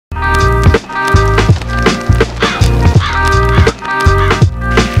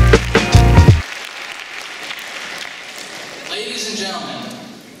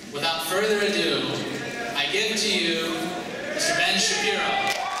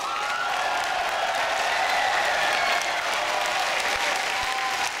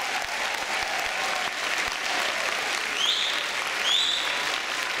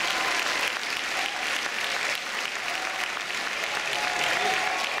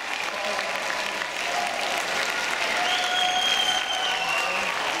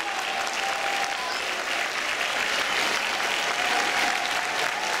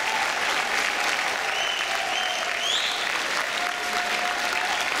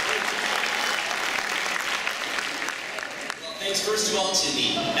Thanks, first of all, to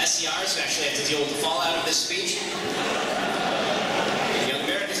the SCRs who actually have to deal with the fallout of this speech. The Young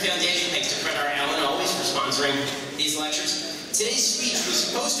Americans Foundation, thanks to Fred R. Allen always for sponsoring these lectures. Today's speech was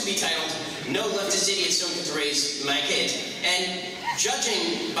supposed to be titled, "No Leftist Idiots Don't Get to Raise My Kid." And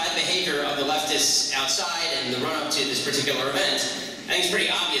judging by the behavior of the leftists outside and the run-up to this particular event, I think it's pretty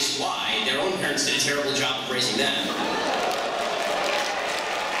obvious why. Their own parents did a terrible job of raising them.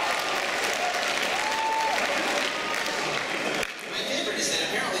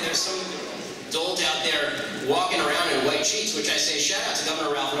 Some dolt out there walking around in white sheets, which I say shout out to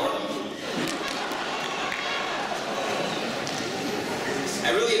Governor Ralph Northam. I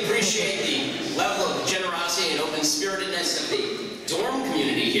really appreciate the level of generosity and open-spiritedness of the dorm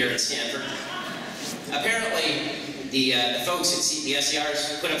community here at Stanford. Apparently, the folks at the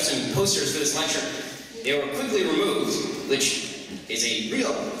SCRs put up some posters for this lecture. They were quickly removed, which is a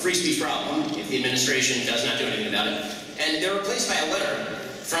real free speech problem if the administration does not do anything about it. And they were replaced by a letter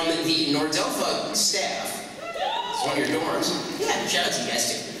from the Nordelpha staff. It's one of your dorms. Yeah, shout out to you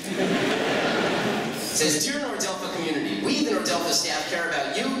guys too. It says, "Dear Nordelpha community, we, the Nordelpha staff, care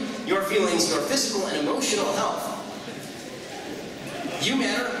about you, your feelings, your physical and emotional health. You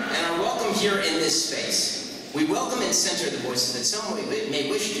matter and are welcome here in this space. We welcome and center the voices that some may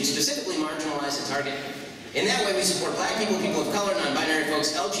wish to specifically marginalize and target. In that way, we support black people, people of color, non-binary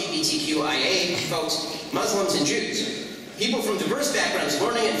folks, LGBTQIA folks, Muslims, and Jews. People from diverse backgrounds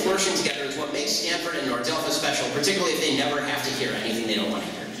learning and flourishing together is what makes Stanford and Nordelpha special, particularly if they never have to hear anything they don't want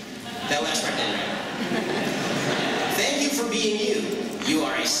to hear." That last part didn't right. "Thank you for being you. You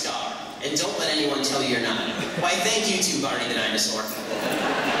are a star. And don't let anyone tell you you're not. Why, thank you to Barney the dinosaur.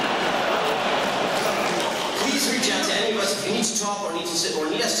 Please reach out to any of us if you need to talk or need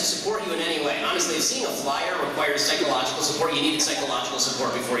us to support you in any way. Honestly, if seeing a flyer requires psychological support, you needed psychological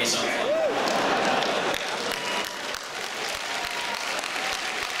support before you saw it.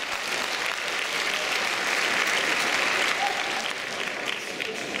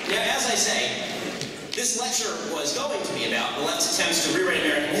 As I say, this lecture was going to be about the left's attempts to rewrite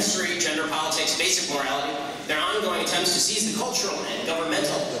American history, gender politics, basic morality, their ongoing attempts to seize the cultural and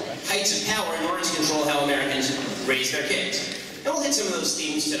governmental heights of power in order to control how Americans raise their kids. And we'll hit some of those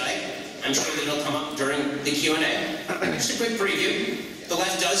themes tonight. I'm sure that it'll come up during the Q&A. Just a quick preview. The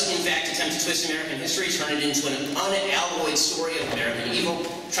left does, in fact, attempt to twist American history, turn it into an unalloyed story of American evil,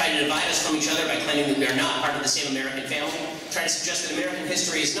 try to divide us from each other by claiming that we are not part of the same American family, try to suggest that American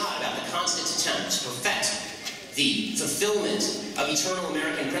history is not about the constant attempt to perfect the fulfillment of eternal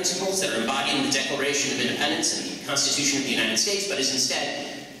American principles that are embodied in the Declaration of Independence and the Constitution of the United States, but is instead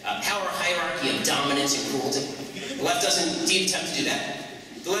a power hierarchy of dominance and cruelty. The left does indeed attempt to do that.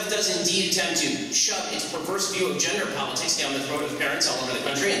 The left does indeed attempt to shove its perverse view of gender politics down the throat of parents all over the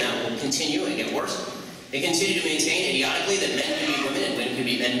country, and that will continue and get worse. They continue to maintain idiotically that men can be women and women can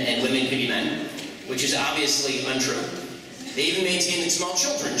be men and women can be men, which is obviously untrue. They even maintain that small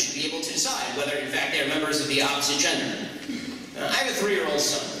children should be able to decide whether, in fact, they are members of the opposite gender. I have a 3-year-old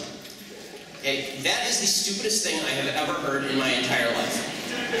son. Okay, that is the stupidest thing I have ever heard in my entire life.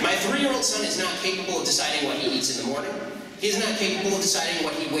 My 3-year-old son is not capable of deciding what he eats in the morning. He is not capable of deciding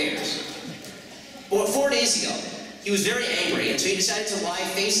what he wears. But 4 days ago, he was very angry, and so he decided to lie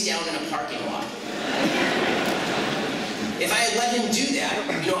face down in a parking lot. If I had let him do that,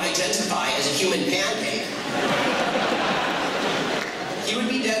 identify as a human pancake, he would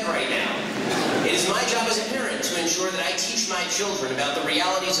be dead right now. It is my job as a parent to ensure that I teach my children about the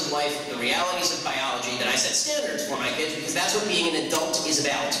realities of life, the realities of biology, that I set standards for my kids, because that's what being an adult is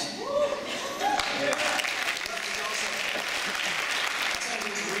about.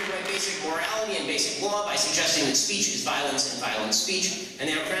 Basic morality and basic law by suggesting that speech is violence and violent speech, and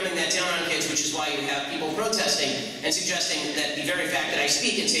they are cramming that down on kids, which is why you have people protesting and suggesting that the very fact that I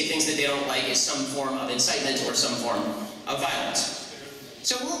speak and say things that they don't like is some form of incitement or some form of violence.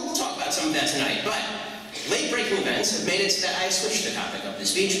 So we'll talk about some of that tonight, but late-breaking events have made it so that I switched the topic of the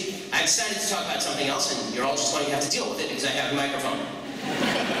speech. I decided to talk about something else, and you're all just going to have to deal with it because I have a microphone.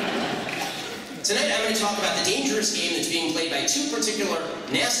 Tonight I'm going to talk about the dangerous game that's being played by two particular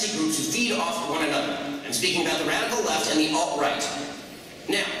nasty groups who feed off of one another. I'm speaking about the radical left and the alt-right.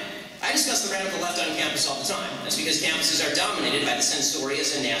 Now, I discuss the radical left on campus all the time. That's because campuses are dominated by the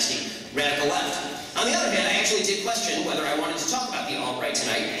censorious and nasty radical left. On the other hand, I actually did question whether I wanted to talk about the alt-right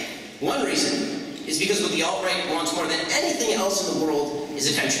tonight. One reason is because what the alt-right wants more than anything else in the world is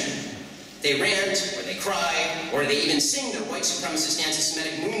attention. They rant, or they cry, or they even sing their white supremacist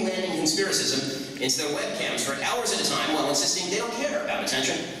anti-Semitic moon landing conspiracism into their webcams for hours at a time while insisting they don't care about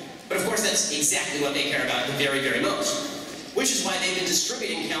attention. But of course that's exactly what they care about the very, very most. Which is why they've been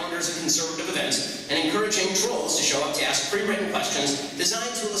distributing calendars of conservative events defense and encouraging trolls to show up to ask pre-written questions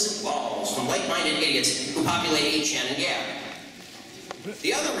designed to elicit lols from like-minded idiots who populate 8chan and Gab.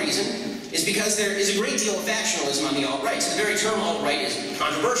 The other reason is because there is a great deal of factionalism on the alt-right. So the very term alt-right is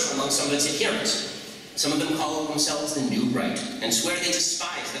controversial among some of its adherents. Some of them call themselves the New Right and swear they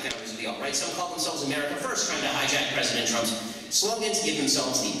despise the founders of the alt-right. Some call themselves America First, trying to hijack President Trump's slogan to give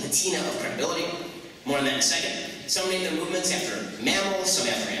themselves the patina of credibility. More on that in a second. Some name their movements after mammals, some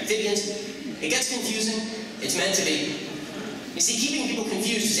after amphibians. It gets confusing. It's meant to be. You see, keeping people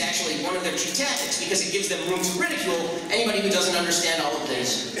confused is actually one of their chief tactics because it gives them room to ridicule anybody who doesn't understand all of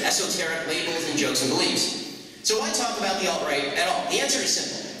these esoteric labels and jokes and beliefs. So why talk about the alt-right at all? The answer is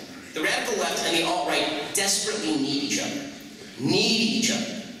simple. The radical left and the alt-right desperately need each other. Need each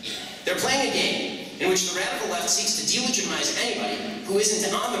other. They're playing a game in which the radical left seeks to delegitimize anybody who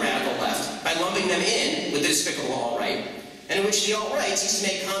isn't on the radical left by lumping them in with the despicable alt-right, and in which the alt-right seeks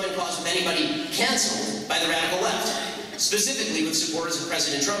to make common cause with anybody canceled by the radical left, specifically with supporters of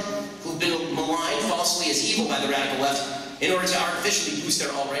President Trump who've been maligned falsely as evil by the radical left in order to artificially boost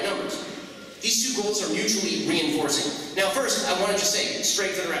their alt-right numbers. These two goals are mutually reinforcing. Now first, I want to just say,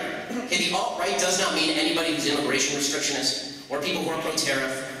 straight for the record, okay, the alt-right does not mean anybody who's immigration restrictionist, or people who are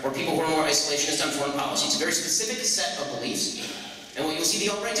pro-tariff, or people who are more isolationist on foreign policy. It's a very specific set of beliefs. And what you'll see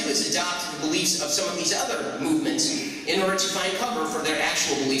the alt-right do is adopt the beliefs of some of these other movements in order to find cover for their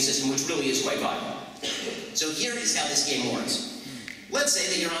actual belief system, which really is quite violent. So here is how this game works. Let's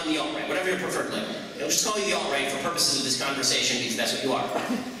say that you're on the alt-right, whatever your preferred label. I'll just call you the alt-right for purposes of this conversation because that's what you are.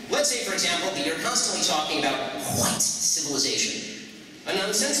 Let's say, for example, that you're constantly talking about white civilization. A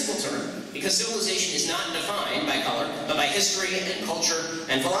nonsensical term, because civilization is not defined by color, but by history and culture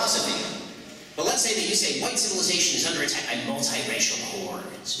and philosophy. But let's say that you say white civilization is under attack by multiracial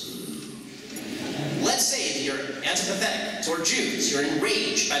hordes. Let's say that you're antipathetic toward Jews, you're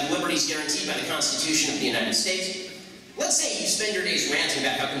enraged by the liberties guaranteed by the Constitution of the United States. Let's say you spend your days ranting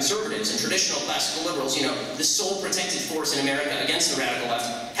about how conservatives and traditional classical liberals, you know, the sole protected force in America against the radical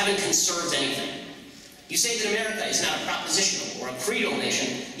left, haven't conserved anything. You say that America is not a propositional or a creedal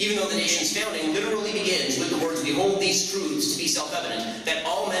nation, even though the nation's founding literally begins with the words, "We hold these truths to be self-evident, that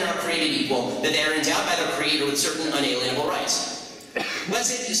all men are created equal, that they are endowed by their Creator with certain unalienable rights." Let's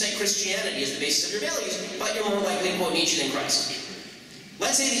say that you cite Christianity as the basis of your values, but you're more likely to quote Nietzsche than Christ.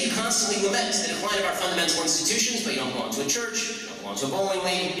 Let's say that you constantly lament the decline of our fundamental institutions, but you don't belong to a church, you don't belong to a bowling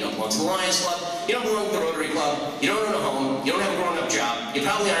league, you don't belong to the Lions Club, you don't belong to the Rotary Club, you don't own a home, you don't have a grown-up job, you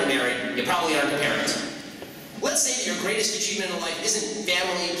probably aren't married, you probably aren't a parent. Let's say that your greatest achievement in life isn't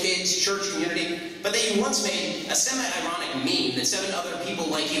family, kids, church, community, but that you once made a semi-ironic meme that 7 other people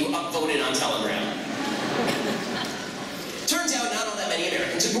like you upvoted on Telegram. Turns out not all that many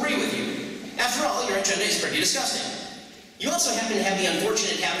Americans agree with you. After all, your agenda is pretty disgusting. You also happen to have the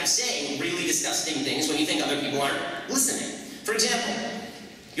unfortunate habit of saying really disgusting things when you think other people aren't listening. For example,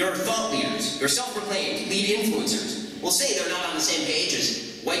 your thought leaders, your self-proclaimed lead influencers, will say they're not on the same page as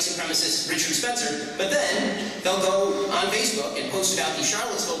white supremacist Richard Spencer, but then they'll go on Facebook and post about the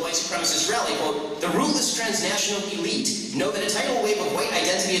Charlottesville white supremacist rally, quote, "The ruthless transnational elite know that a tidal wave of white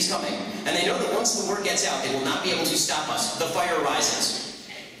identity is coming, and they know that once the word gets out, they will not be able to stop us. The fire rises."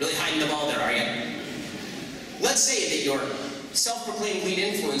 Really hiding the ball there, are you? Let's say that your self-proclaimed lead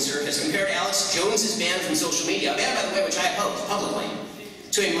influencer has compared Alex Jones's ban from social media, a ban, by the way, which I opposed publicly,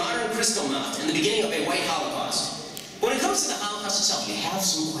 to a modern Kristallnacht and the beginning of a white Holocaust. When it comes to the Holocaust itself, you have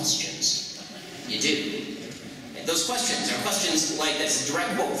some questions. You do. And those questions are questions like this, a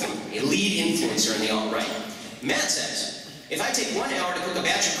direct quote from a lead influencer in the alt-right. Matt says, "If I take 1 hour to cook a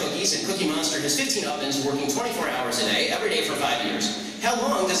batch of cookies and Cookie Monster has 15 ovens working 24 hours a day, every day for 5 years, how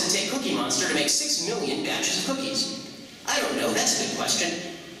long does it take Cookie Monster to make 6 million batches of cookies?" I don't know, that's a good question.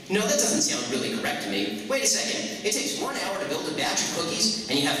 No, that doesn't sound really correct to me. Wait a second, it takes 1 hour to build a batch of cookies,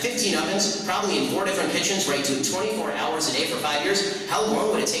 and you have 15 ovens, probably in 4 different kitchens, where you do 24 hours a day for 5 years. How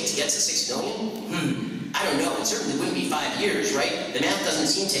long would it take to get to 6 million? I don't know, it certainly wouldn't be 5 years, right? The math doesn't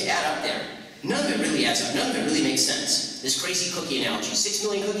seem to add up there. None of it really adds up, none of it really makes sense. This crazy cookie analogy, 6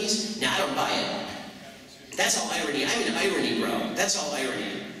 million cookies? Nah, I don't buy it. That's all irony, I'm an irony bro, that's all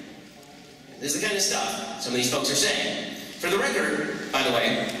irony. This is the kind of stuff some of these folks are saying. For the record, by the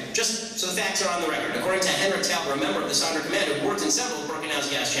way, just so the facts are on the record, according to Henrik Talbot, a member of the Sonder Command who worked in several Birkenhouse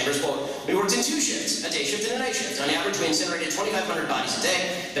gas chambers, quote, "We worked in 2 shifts, a day shift and a night shift. On average, we incinerated 2,500 bodies a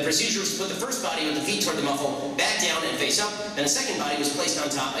day. The procedure was to put the first body with the feet toward the muffle, back down and face up, and the second body was placed on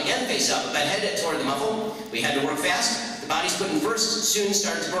top, again face up, but head toward the muffle. We had to work fast. The bodies put in first soon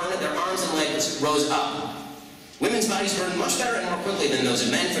started to burn, and their arms and legs rose up. Women's bodies burned much better and more quickly than those of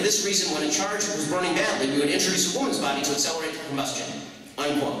men. For this reason, when a charge was burning badly, we would introduce a woman's body to accelerate the combustion."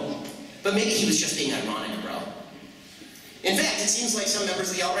 Unquote. But But maybe he was just being ironic, bro. In fact, it seems like some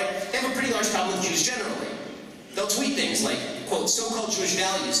members of the alt-right have a pretty large problem with Jews generally. They'll tweet things like, quote, so-called Jewish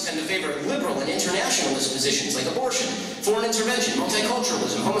values tend to favor liberal and internationalist positions like abortion, foreign intervention,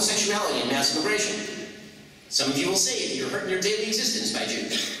 multiculturalism, homosexuality, and mass immigration. Some of you will say that you're hurting your daily existence by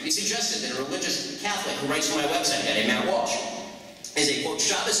Jews. We suggested that a religious Catholic who writes for my website, a guy named Matt Walsh, is a, quote,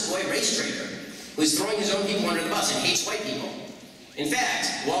 Shabbos boy race traitor who is throwing his own people under the bus and hates white people. In fact,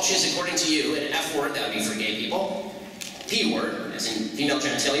 Walsh is, according to you, an F word, that would be for gay people, P word, as in female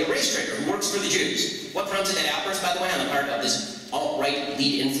genitalia, race traitor who works for the Jews. What prompted that outburst, by the way, on the part of this alt-right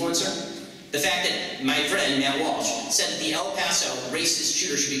lead influencer? The fact that my friend, Matt Walsh, said that the El Paso racist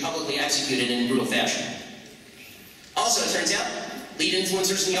shooter should be publicly executed in brutal fashion. Also, it turns out, lead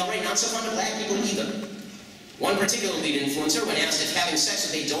influencers in the alt-right not so fond of black people either. One particular lead influencer, when asked if having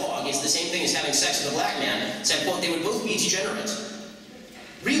sex with a dog is the same thing as having sex with a black man, said, quote, they would both be degenerate.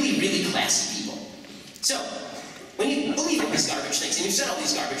 Really, really classy people. So, when you believe all these garbage things, and you've said all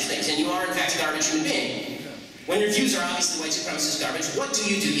these garbage things, and you are in fact a garbage human being, when your views are obviously white supremacist garbage, what do?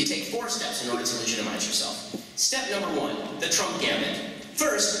 You take 4 steps in order to legitimize yourself. Step number 1, the Trump gambit.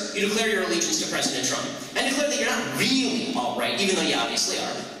 First, you declare your allegiance to President Trump, and declare that you're not really alt-right, even though you obviously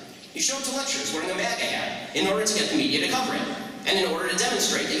are. You show up to lectures wearing a MAGA hat in order to get the media to cover it, and in order to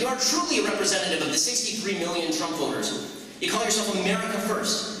demonstrate that you are truly a representative of the 63 million Trump voters. You call yourself America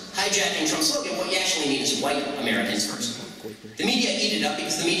First, hijacking Trump's slogan. What you actually mean is white Americans first. The media eat it up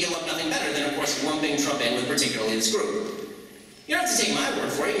because the media love nothing better than, of course, lumping Trump in with particularly this group. You don't have to take my word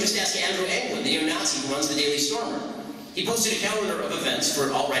for it. You can just ask Andrew Anglin, the neo-Nazi who runs the Daily Stormer. He posted a calendar of events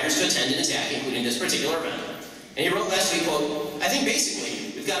for alt-righters to attend and attack, including this particular event. And he wrote last week, quote, I think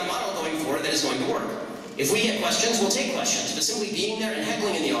basically we've got a model going forward that is going to work. If we get questions, we'll take questions, but simply being there and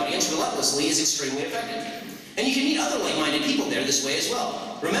heckling in the audience relentlessly is extremely effective. And you can meet other like-minded people there this way as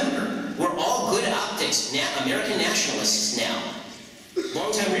well. Remember, we're all good optics, American nationalists now.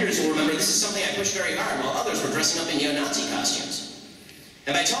 Long-time readers will remember this is something I pushed very hard while others were dressing up in neo-Nazi costumes.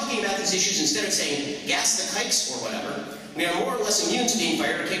 And by talking about these issues instead of saying, gas the kikes or whatever, we are more or less immune to being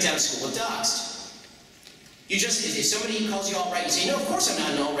fired or kicked out of school or doxxed. You just, if somebody calls you alt-right, you say, no, of course I'm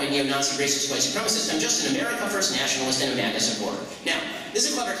not an alt-right neo-Nazi racist white supremacist, I'm just an America First nationalist and a MAGA supporter. Now, this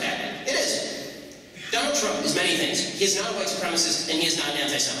is a clever tactic. It is. Donald Trump is many things. He is not a white supremacist and he is not an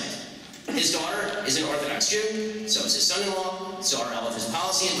anti-Semite. His daughter is an Orthodox Jew, so is his son-in-law, so are all of his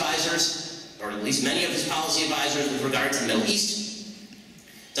policy advisors, or at least many of his policy advisors with regard to the Middle East.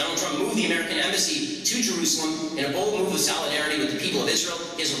 Donald Trump moved the American embassy to Jerusalem in a bold move of solidarity with the people of Israel.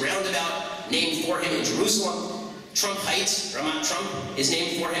 He has a roundabout named for him in Jerusalem. Trump Heights, Ramat Trump, is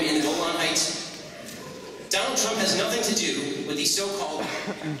named for him in the Golan Heights. Donald Trump has nothing to do with the so-called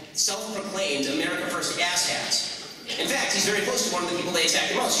self-proclaimed America First asshats. In fact, he's very close to one of the people they attack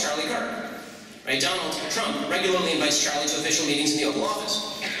the most, Charlie Kirk. Right? Donald Trump regularly invites Charlie to official meetings in the Oval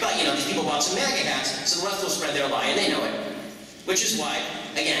Office. But, you know, these people bought some MAGA hats, so the left will spread their lie, and they know it. Which is why,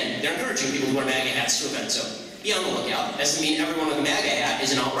 again, they're encouraging people who wear MAGA hats to events. So be on the lookout. That doesn't mean everyone with a MAGA hat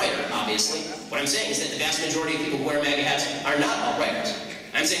is an alt-righter, obviously. What I'm saying is that the vast majority of people who wear MAGA hats are not alt-righters.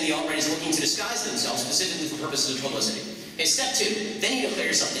 I'm saying the alt-right is looking to disguise themselves specifically for purposes of publicity. Okay, step 2, then you declare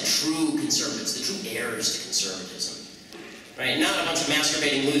yourself the true conservatives, the true heirs to conservatism. Right? Not a bunch of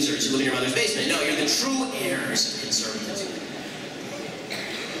masturbating losers who live in your mother's basement. No, you're the true heirs of conservatism.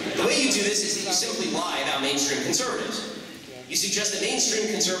 The way you do this is that you simply lie about mainstream conservatives. You suggest that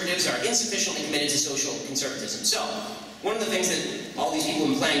mainstream conservatives are insufficiently committed to social conservatism. So, one of the things that all these people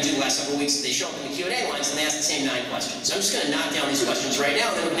have been planning to do the last several weeks is they show up in the Q&A lines and they ask the same 9 questions. So I'm just going to knock down these questions right now,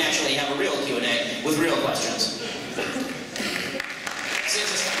 and then we can actually have a real Q&A with real questions.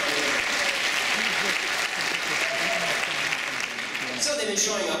 So they've been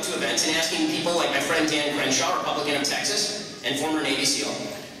showing up to events and asking people like my friend Dan Crenshaw, Republican of Texas, and former Navy SEAL.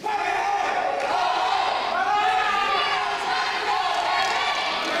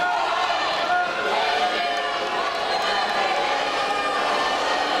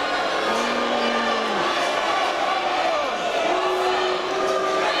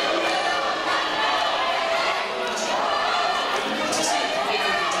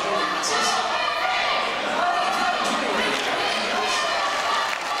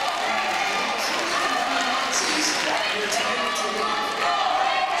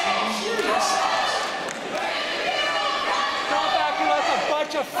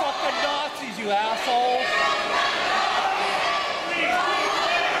 Fucking Nazis, you assholes!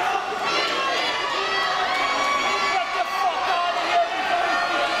 Get the fuck out of here!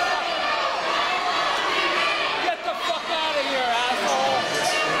 Get the fuck out of here, asshole!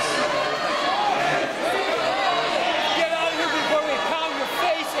 Get out of here before we pound your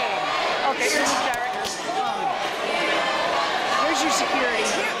face in!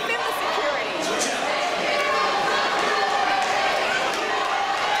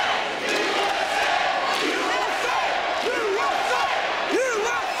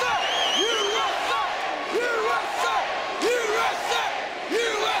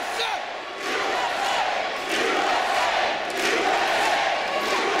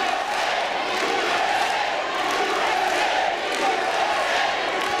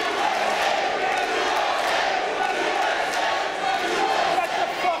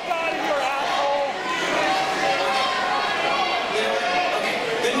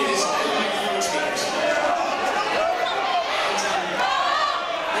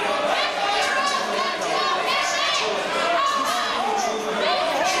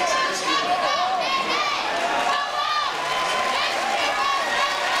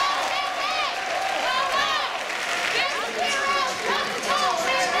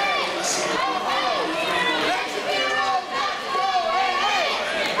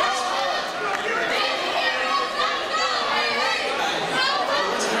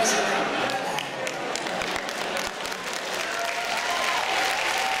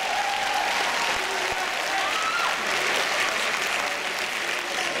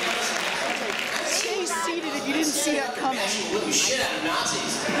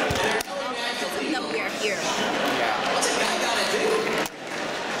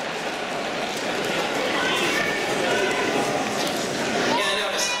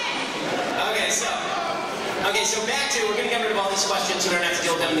 questions, you don't have to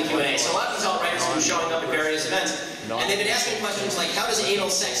deal with them in the Q&A. So a lot of these alt-righters have been showing up at various events, and they've been asking questions like, how does anal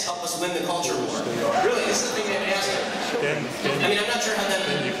sex help us win the culture war? Really, this is the thing they've been asking. I mean, I'm not sure how them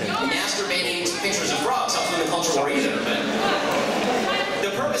masturbating to pictures of frogs helps win the culture war either, but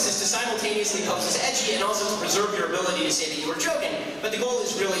the purpose is to simultaneously pose as edgy and also to preserve your ability to say that you were joking. But the goal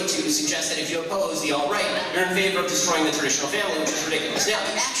is really to suggest that if you oppose the alt-right, you're in favor of destroying the traditional family, which is ridiculous. Now,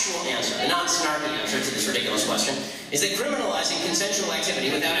 the actual answer, the non-snarky answer to this ridiculous question, is that criminalizing consensual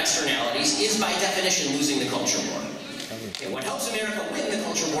activity without externalities is by definition losing the culture war. And what helps America win the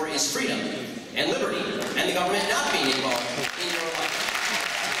culture war is freedom and liberty, and the government not being involved in your life.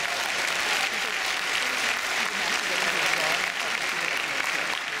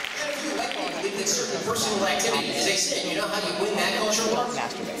 That certain personal activity is a sin. You know how you win that culture war?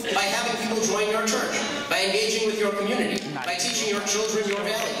 By having people join your church, by engaging with your community, by teaching your children your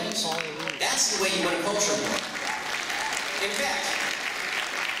values. That's the way you win a culture war. In fact,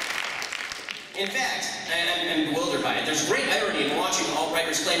 I'm bewildered by it. There's great irony in watching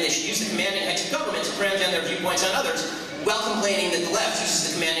alt-righters claim they should use the commanding heights of government to cram down their viewpoints on others, while complaining that the left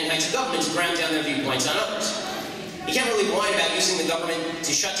uses the commanding heights of government to cram down their viewpoints on others. You can't really whine about using the government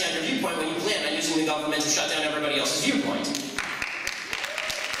to shut down your viewpoint when you plan on using the government to shut down everybody else's viewpoint.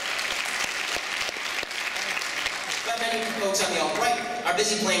 But many folks on the alt-right are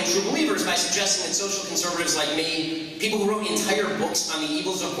busy playing true believers by suggesting that social conservatives like me, people who wrote entire books on the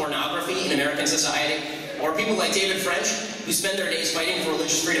evils of pornography in American society, or people like David French, who spend their days fighting for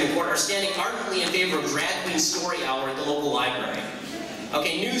religious freedom in court, are standing ardently in favor of drag queen story hour at the local library.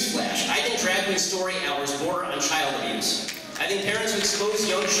 Okay, newsflash. I think drag queen story hours border on child abuse. I think parents who expose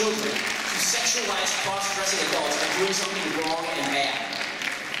young children to sexualized cross-dressing adults are doing something wrong and bad.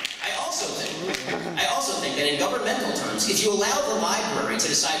 I also think that in governmental terms, if you allow the library to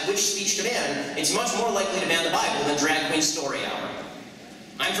decide which speech to ban, it's much more likely to ban the Bible than drag queen story hour.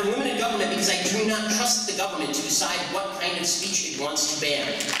 I'm for limited government because I do not trust the government to decide what kind of speech it wants to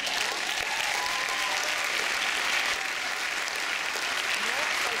ban.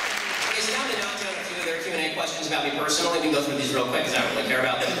 So now to knock down a few of their Q&A questions about me personally. We can go through these real quick because I don't really care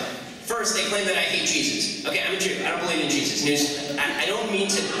about them. First, they claim that I hate Jesus. Okay, I'm a Jew. I don't believe in Jesus. I don't mean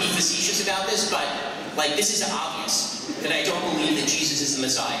to be facetious about this, but like this is obvious that I don't believe that Jesus is the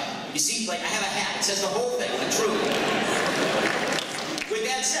Messiah. You see, like I have a hat. It says the whole thing, like truly. With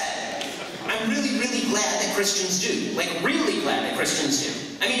that said, I'm really, really glad that Christians do. Like really glad that Christians do.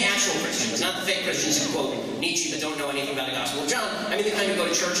 I mean actual Christians, not the fake Christians who quote Nietzsche but don't know anything about the Gospel of John. I mean the kind who go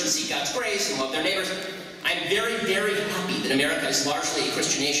to church and seek God's grace and love their neighbors. I'm very, very happy that America is largely a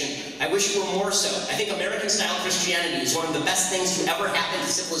Christian nation. I wish it were more so. I think American-style Christianity is one of the best things to ever happen to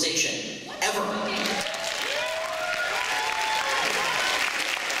civilization. Ever.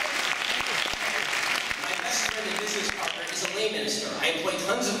 Minister. I employ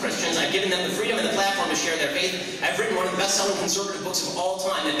tons of Christians. I've given them the freedom and the platform to share their faith. I've written one of the best-selling conservative books of all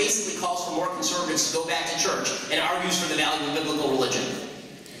time that basically calls for more conservatives to go back to church and argues for the value of biblical religion.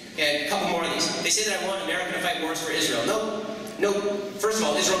 Okay, a couple more of these. They say that I want America to fight wars for Israel. Nope. Nope. First of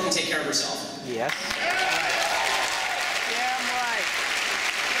all, Israel can take care of herself. Yes.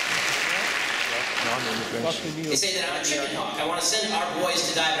 They say that I'm a chicken hawk. I want to send our boys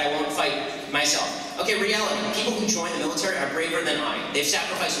to die, but I won't fight myself. Okay, reality. People who join the military are braver than I. They've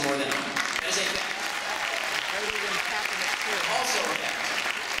sacrificed more than I. That is a fact. Also a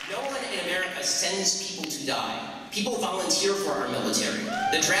fact. No one in America sends people to die. People volunteer for our military.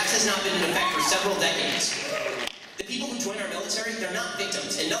 The draft has not been in effect for several decades. The people who join our military, they're not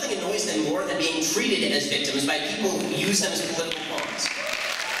victims, and nothing annoys them more than being treated as victims by people who use them as political pawns.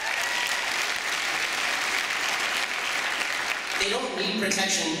 They don't need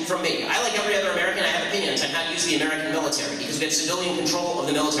protection from me. I, like every other American, I have opinions on how to use the American military because we have civilian control of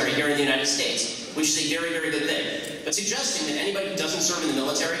the military here in the United States, which is a very, very good thing. But suggesting that anybody who doesn't serve in the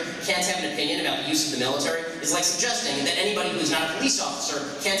military can't have an opinion about the use of the military is like suggesting that anybody who is not a police officer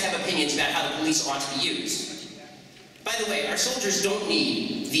can't have opinions about how the police ought to be used. By the way, our soldiers don't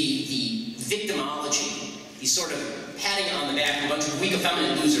need the victimology, the sort of patting on the back of a bunch of weak,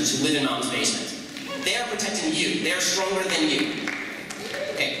 effeminate losers who live in mom's basement. They are protecting you. They are stronger than you.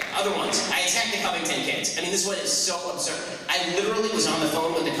 Okay, other ones. I attacked the Covington kids. I mean, this one is so absurd. I literally was on the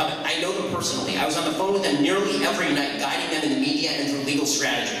phone with the Covington. I know them personally. I was on the phone with them nearly every night, guiding them in the media and through legal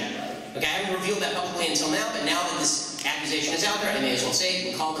strategy. Okay, I haven't revealed that publicly until now, but now that this accusation is out there, I may as well say it. You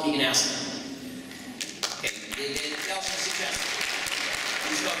can call them, you can ask them. Okay, they also suggest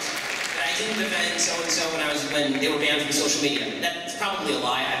these folks that I didn't defend so-and-so when they were banned from social media. That's probably a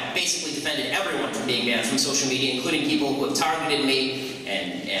lie. I've basically defended everyone from being banned from social media, including people who have targeted me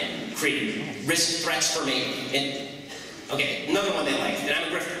and created risk threats for me. And Okay, another one they like, that I'm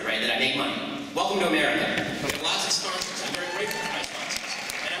a grifter, right, that I make money. Welcome to America. We have lots of sponsors. I'm very grateful for my sponsors.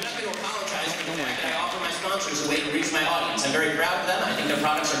 And I'm not going to apologize for the fact that I offer my sponsors a way to reach my audience. I'm very proud of them. I think their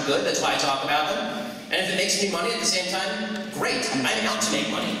products are good. That's why I talk about them. And if it makes me money at the same time, great. I'm out to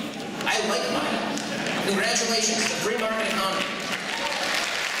make money. I like money. Congratulations. It's a free market economy.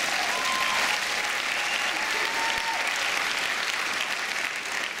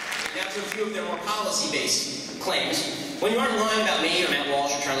 Now to a few of their more policy-based claims. When you aren't lying about me, or Matt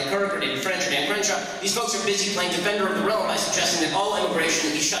Walsh, or Charlie Kirk, or David French, or Dan Crenshaw, these folks are busy playing defender of the realm by suggesting that all immigration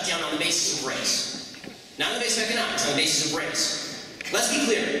will be shut down on the basis of race. Not on the basis of economics, on the basis of race. Let's be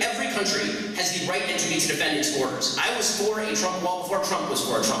clear, every country has the right and duty to defend its borders. I was for a Trump wall before Trump was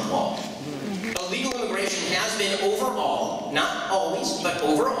for a Trump wall. Illegal immigration has been overall, not always, but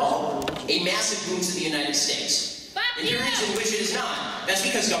overall, a massive boon to the United States. In periods in which it is not, that's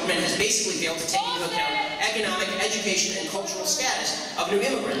because government has basically failed to take into account economic, education, and cultural status of new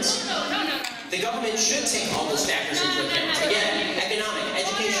immigrants. The government should take all those factors into account. Again, economic,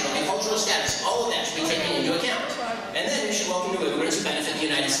 educational, and cultural status, all of that should be taken into account. And then we should welcome new immigrants who benefit the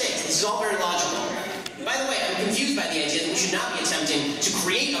United States. This is all very logical. By the way, I'm confused by the idea that we should not be attempting to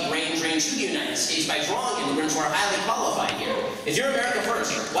create a brain drain to the United States by drawing immigrants who are highly qualified here. If you're America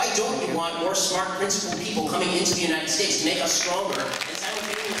first, why don't you want more smart, principled people coming into the United States to make us stronger and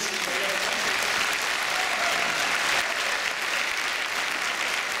simultaneously create other countries?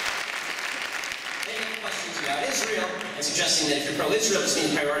 They make questions about Israel and suggesting that if you're pro-Israel, this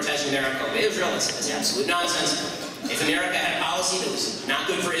means prioritizing America over Israel. That's absolute nonsense. If America had a policy that was not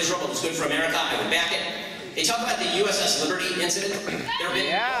good for Israel, but was good for America, I would back it. They talk about the USS Liberty incident. There have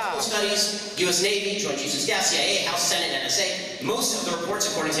been multiple studies, U.S. Navy, Joint Chiefs of Staff, CIA, House, Senate, NSA. Most of the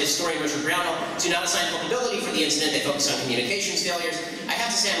reports, according to historian Richard Brownell, do not assign culpability for the incident. They focus on communications failures. I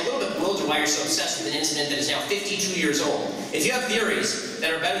have to say, I'm a little bit bewildered why you're so obsessed with an incident that is now 52 years old. If you have theories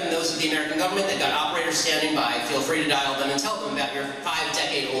that are better than those of the American government that got operators standing by, feel free to dial them and tell them about your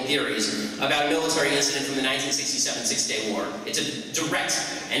 5-decade-old theories about a military incident from the 1967 Six-Day War. It's a direct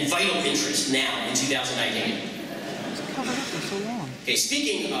and vital interest now in 2019. Okay,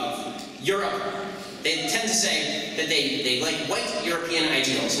 speaking of Europe, they tend to say that they like white European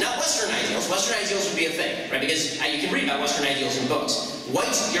ideals, not Western ideals. Western ideals would be a thing, right? Because you can read about Western ideals in books.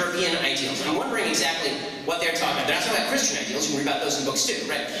 White European ideals. I'm wondering exactly what they're talking about. They're not talking about Christian ideals. You can read about those in books too,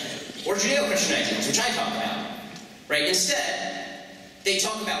 right? Or Judeo-Christian ideals, which I talk about, right? Instead, they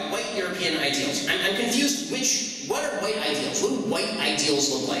talk about white European ideals. I'm confused. What are white ideals? What do white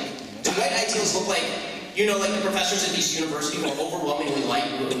ideals look like? Do white ideals look like, you know, like the professors at these universities who are overwhelmingly white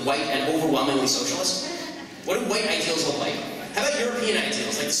and overwhelmingly socialist? What do white ideals look like? How about European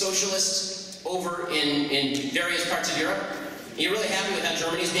ideals, like the socialists over in various parts of Europe? Are you really happy with how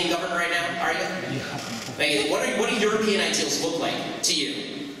Germany's being governed right now, are you? Like, what do European ideals look like to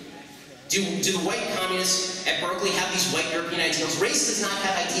you? Do the white communists at Berkeley have these white European ideals? Race does not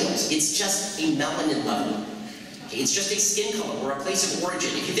have ideals. It's just a melanin level. It's just a skin color or a place of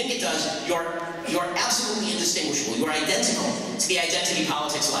origin. If you think it does, you're absolutely indistinguishable. You're identical to the identity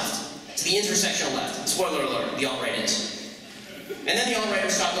politics left, to the intersectional left. Spoiler alert, the alt-right is. And then the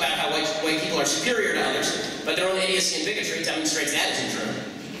alt-righters talk about how white people are superior to others, but their own idiocy and bigotry demonstrates that isn't true.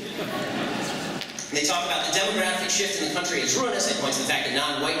 And they talk about the demographic shift in the country is ruinous. They point to the fact that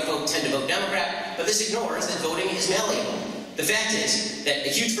non-white folk tend to vote Democrat, but this ignores that voting is malleable. The fact is that a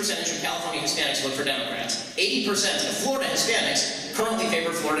huge percentage of California Hispanics vote for Democrats. 80% of Florida Hispanics currently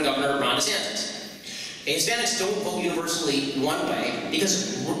favor Florida Governor Ron DeSantis. Hispanics don't vote universally one way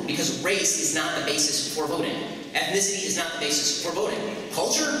because race is not the basis for voting. Ethnicity is not the basis for voting.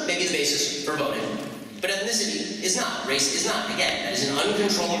 Culture may be the basis for voting, but ethnicity is not. Race is not. Again, that is an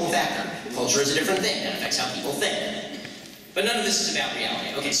uncontrollable factor. Culture is a different thing. That affects how people think. But none of this is about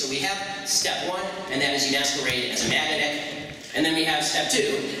reality. Okay, so we have step one, and that is you masquerade as a magnetic. And then we have step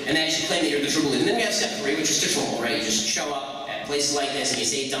two, and that is you claim that you're the true believer. And then we have step three, which is to troll, right? You just show up at places like this, and you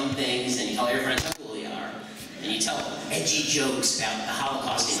say dumb things, and you tell your friends how cool you are. And you tell edgy jokes about the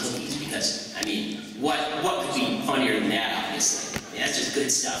Holocaust and cookies, because, I mean, what could be funnier than that, obviously? Yeah, that's just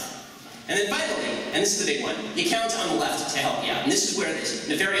good stuff. And then finally, and this is the big one, you count on the left to help you out. And this is where this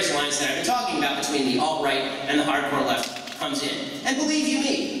nefarious lines that I've been talking about between the alt-right and the hardcore left comes in. And believe you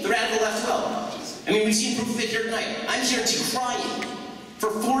me, the radical left will. I mean, we've seen proof of it here tonight. I'm here decrying for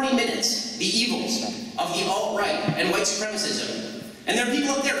 40 minutes the evils of the alt-right and white supremacism. And there are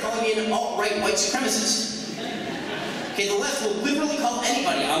people up there calling me an alt-right white supremacist. Okay, the left will literally call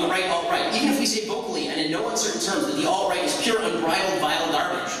anybody on the right alt-right, even if we say vocally and in no uncertain terms that the alt-right is pure, unbridled, vile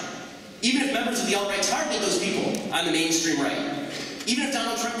garbage. Even if members of the alt-right target those people on the mainstream right. Even if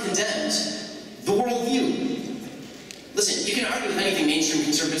Donald Trump condemns the worldview Listen, you can argue with anything mainstream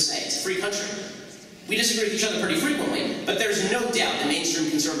conservatives say. It's a free country. We disagree with each other pretty frequently, but there's no doubt that mainstream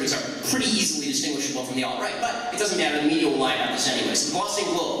conservatives are pretty easily distinguishable from the alt-right. But it doesn't matter, the media will lie about this anyway. So the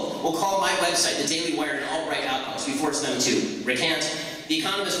Boston Globe will call my website, the Daily Wire, an alt-right outpost. We force them to recant. The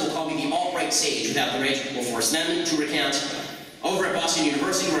Economist will call me the alt-right sage without the rage. We'll force them to recant. Over at Boston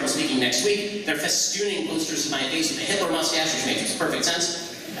University, where I'm speaking next week, they're festooning posters of my face with a Hitler mustache, which makes perfect sense.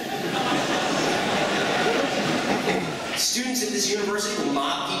 Students at this university will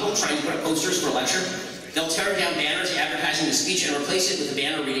mob people trying to put up posters for a lecture. They'll tear down banners advertising the speech and replace it with a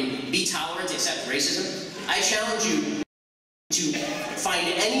banner reading, "Be tolerant, accept racism." I challenge you to find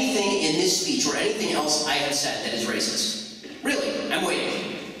anything in this speech or anything else I have said that is racist. Really, I'm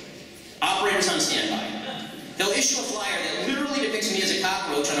waiting. Operators on standby. They'll issue a flyer that literally depicts me as a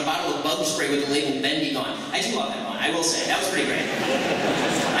cockroach on a bottle of bug spray with the label "Ben Be Gone." I do love that one, I will say. That was pretty great.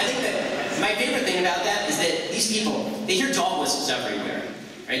 I think that my favorite thing about that is that these people, they hear dog whistles everywhere.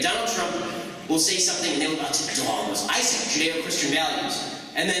 Right? Donald Trump will say something and they'll go, "It's a dog whistle." I say Judeo-Christian values.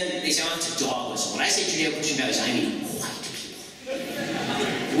 And then they say, "Oh, it's a dog whistle." When I say Judeo-Christian values, I mean white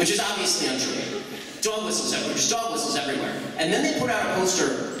people. Which is obviously untrue. Dog whistles everywhere, just dog whistles everywhere. And then they put out a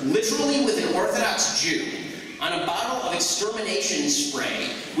poster, literally with an Orthodox Jew, on a bottle of extermination spray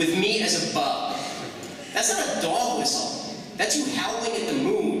with me as a bug. That's not a dog whistle. That's you howling at the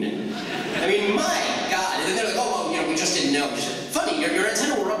moon. I mean, my God. And then they're like, "Oh, well, you know, we just didn't know." Funny, your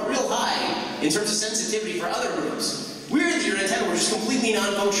antenna were up real high in terms of sensitivity for other groups. Weird that your antenna were just completely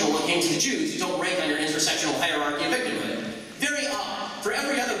non-functional when it came to the Jews who don't rank on your intersectional hierarchy of victimhood. Very odd. For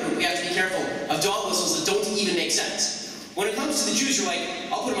every other group, we have to be careful of dog whistles that don't even make sense. When it comes to the Jews, you're like,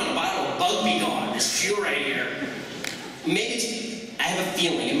 "I'll put them on a bottle of Bug Be Gone, this Jew right here." Maybe it's, I have a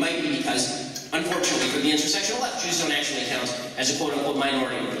feeling, it might be because, unfortunately, for the intersectional left, Jews don't actually count as a quote-unquote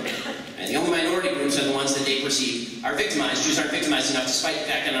minority group. And the only minority groups are the ones that they perceive are victimized. Jews aren't victimized enough, despite the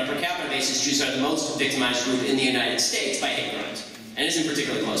fact that on a per capita basis, Jews are the most victimized group in the United States by hate crimes. And it isn't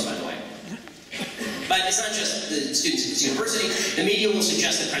particularly close, by the way. But it's not just the students at this university. The media will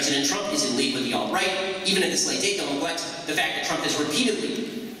suggest that President Trump is in league with the alt-right. Even at this late date, they'll neglect the fact that Trump has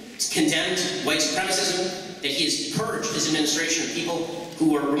repeatedly condemned white supremacism, that he has purged his administration of people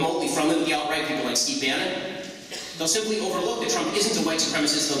who are remotely from the alt-right, people like Steve Bannon. They'll simply overlook that Trump isn't a white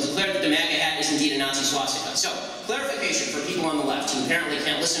supremacist. They'll declare that the MAGA hat is indeed a Nazi swastika. So, clarification for people on the left who apparently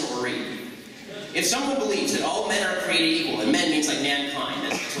can't listen or read. If someone believes that all men are created equal, and men means like mankind,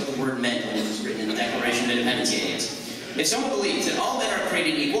 that's what the word meant when it was written in the Declaration of Independence, idiots. If someone believes that all men are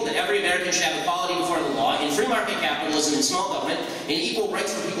created equal, that every American should have equality before the law, in free market capitalism and small government, and equal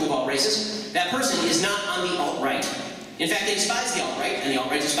rights for people of all races, that person is not on the alt-right. In fact, they despise the alt-right, and the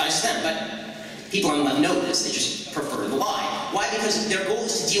alt-right despises them. But people on the left know this, they just prefer the lie. Why? Because their goal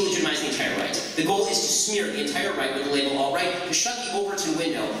is to delegitimize the entire right. The goal is to smear the entire right with the label alt-right, to shut the Overton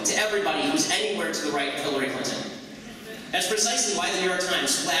window to everybody who's anywhere to the right of Hillary Clinton. That's precisely why the New York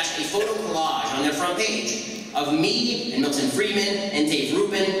Times splashed a photo collage on their front page of me and Milton Friedman and Dave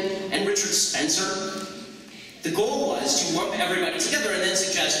Rubin and Richard Spencer. The goal was to lump everybody together and then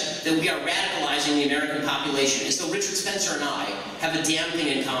suggest that we are radicalizing the American population, as though Richard Spencer and I have a damn thing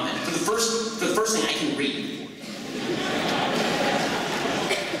in common. For the first thing I can read.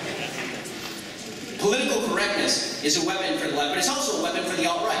 Political correctness is a weapon for the left, but it's also a weapon for the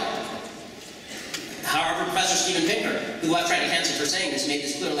alt-right. Harvard professor Steven Pinker, who the left tried to cancel for saying this, made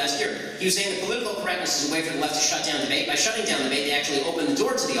this clear last year. He was saying that political correctness is a way for the left to shut down debate. By shutting down debate, they actually open the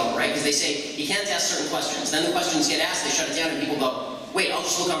door to the alt-right, because they say, you can't ask certain questions. Then the questions get asked, they shut it down, and people go, wait, I'll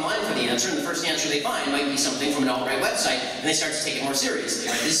just look online for the answer, and the first answer they find might be something from an alt-right website, and they start to take it more seriously.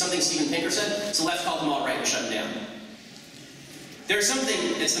 Right? This is something Steven Pinker said, so the left called them alt-right and shut them down. There's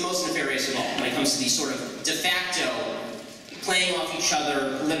something that's the most nefarious of all when it comes to these sort of de facto playing off each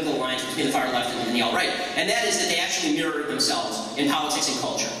other political lines between the far left and the alt-right, and that is that they actually mirror themselves in politics and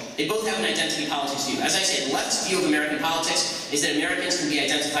culture. They both have an identity politics view. As I say, the left's view of American politics is that Americans can be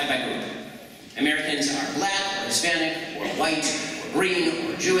identified by group. Americans are black, or Hispanic, or white, or green,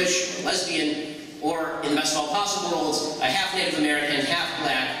 or Jewish, or lesbian, or, in the best of all possible worlds, a half Native American, half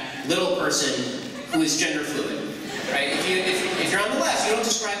black, little person who is gender fluid. Right? If you're on the left, you don't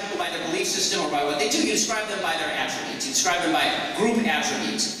describe people by their belief system or by what they do. You describe them by their attributes. You describe them by group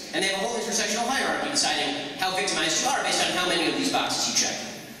attributes. And they have a whole intersectional hierarchy deciding how victimized you are based on how many of these boxes you check.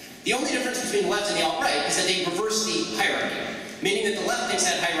 The only difference between the left and the alt-right is that they reverse the hierarchy. Meaning that the left thinks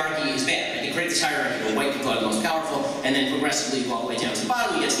that hierarchy is bad. Right? They create this hierarchy where white people are the most powerful, and then progressively go all the way down to the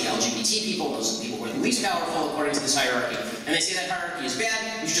bottom. You get to the LGBT people, those are the people who are the least powerful according to this hierarchy. And they say that hierarchy is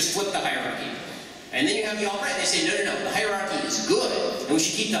bad, we should just flip the hierarchy. And then you have the alt-right, they say, no, no, no, the hierarchy is good, and we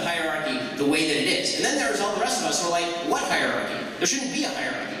should keep the hierarchy the way that it is. And then there's all the rest of us who are like, what hierarchy? There shouldn't be a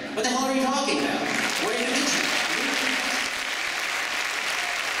hierarchy. What the hell are you talking about? What are you doing?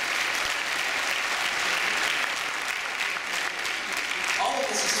 All of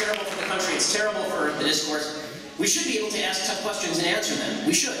this is terrible for the country, it's terrible for the discourse. We should be able to ask tough questions and answer them.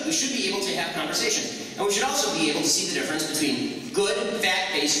 We should. We should be able to have conversations. And we should also be able to see the difference between good,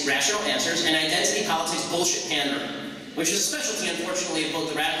 fact-based, rational answers and identity politics bullshit pandering, which is a specialty, unfortunately, of both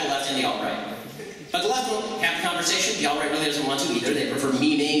the radical left and the alt-right. But the left won't have the conversation. The alt-right really doesn't want to either. They prefer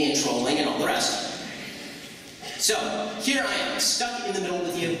memeing and trolling and all the rest. So, here I am, stuck in the middle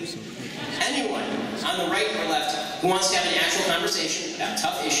with you. Anyone on the right or left who wants to have an actual conversation about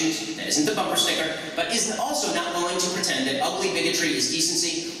tough issues that isn't the bumper sticker, but is also not willing to pretend that ugly bigotry is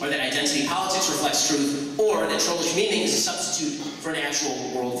decency, or that identity politics reflects truth, or that trollish memeing is a substitute for an actual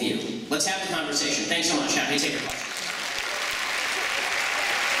worldview. Let's have the conversation. Thanks so much. Happy to take your questions.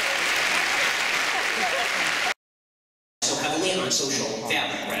 So heavily on social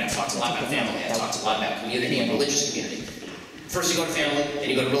fabric, right? I've talked a lot about family. I've talked a lot about community and religious community. First you go to family, then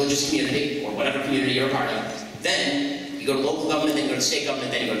you go to religious community, or whatever community you're a part of. Then you go to local government, then you go to state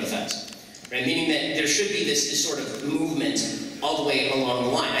government, then you go to the feds. Right? Meaning that there should be this sort of movement all the way along the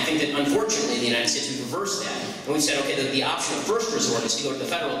line. I think that unfortunately in the United States we've reversed that. And we've said, okay, the option of first resort is to go to the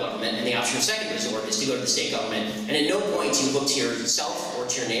federal government, and the option of second resort is to go to the state government. And at no point do you look to yourself or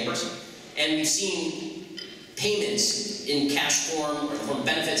to your neighbors. And we've seen payments in cash form or form of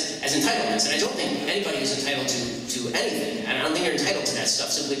benefits as entitlements. And I don't think anybody is entitled to anything. And I don't think you're entitled to that stuff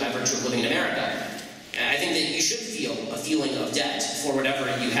simply by virtue of living in America. I think that you should feel a feeling of debt for whatever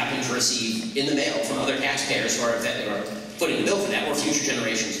you happen to receive in the mail from other taxpayers who are footing the bill for that, or future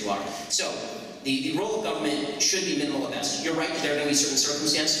generations who are. So, the role of government should be minimal at best. You're right that there are going to be certain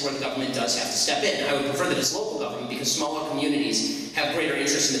circumstances where the government does have to step in. I would prefer that it's local government because smaller communities have greater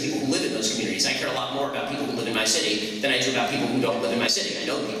interest in the people who live in those communities. I care a lot more about people who live in my city than I do about people who don't live in my city. I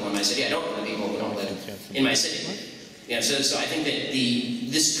know the people in my city. I don't know the people who don't live in my city. You know, so I think that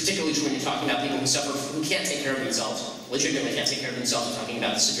this is particularly true when you're talking about people who suffer, who can't take care of themselves, legitimately can't take care of themselves. We're talking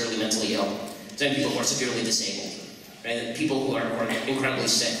about the severely mentally ill, then people who are severely disabled, right? People who are incredibly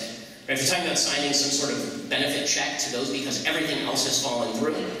sick. Right? If you're talking about signing some sort of benefit check to those because everything else has fallen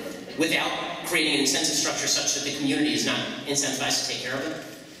through, without creating an incentive structure such that the community is not incentivized to take care of it,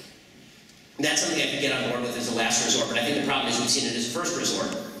 that's something I could get on board with as a last resort. But I think the problem is we've seen it as a first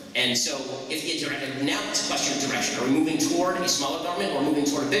resort. And so, now it's a question of direction. Are we moving toward a smaller government or moving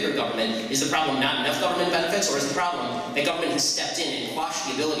toward a bigger government? Is the problem not enough government benefits, or is the problem that government has stepped in and quashed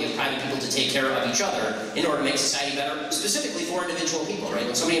the ability of private people to take care of each other in order to make society better, specifically for individual people, right?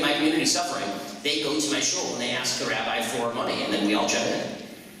 When somebody in my community is suffering, they go to my shul and they ask the rabbi for money, and then we all chip in.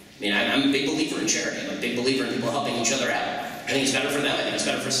 I mean, I'm a big believer in charity. I'm a big believer in people helping each other out. I think it's better for them, I think it's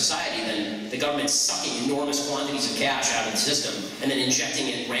better for society than the government sucking enormous quantities of cash out of the system and then injecting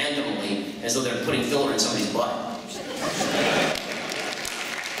it randomly as though they're putting filler in somebody's butt.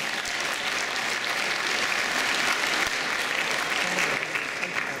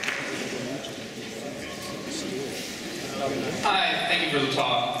 Hi, thank you for the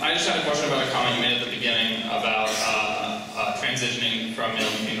talk. I just had a question about a comment you made at the beginning about transitioning from male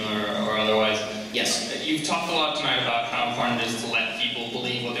to female or otherwise. Yes. You've talked a lot tonight about how important it is to let people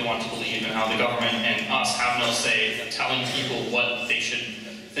believe what they want to believe and how the government and us have no say in telling people what they should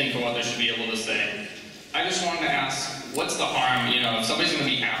think or what they should be able to say. I just wanted to ask, what's the harm, you know, if somebody's going to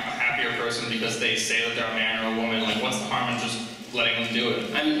be a happier person because they say that they're a man or a woman, like what's the harm in just letting them do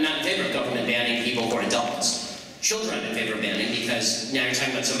it? I'm not in favor of government banning people who are adults. Children I'm in favor of banning because now you're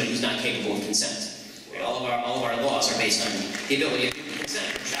talking about somebody who's not capable of consent. Right? All of our laws are based on the ability of people to consent.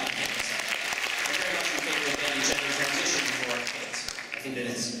 Child can't consent. I'm very much in favor of banning gender transition for kids. I think that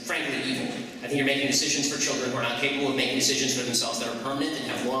it's frankly evil. I think you're making decisions for children who are not capable of making decisions for themselves that are permanent and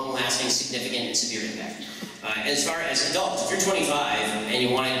have long-lasting, significant, and severe impact. As far as adults, if you're 25 and you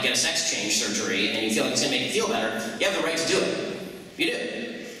want to get a sex change surgery and you feel like it's going to make you feel better, you have the right to do it. You do.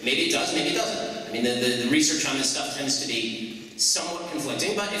 Maybe it does, maybe it doesn't. I mean, the research on this stuff tends to be somewhat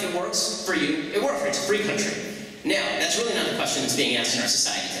conflicting, but if it works for you, it works. It's a free country. Now, that's really not the question that's being asked in our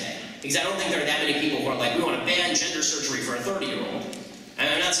society today. Because I don't think there are that many people who are like, we want to ban gender surgery for a 30-year-old.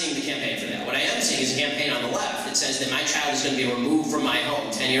 I'm not seeing the campaign for that. What I am seeing is a campaign on the left that says that my child is going to be removed from my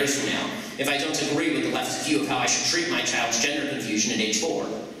home 10 years from now if I don't agree with the left's view of how I should treat my child's gender confusion at age 4.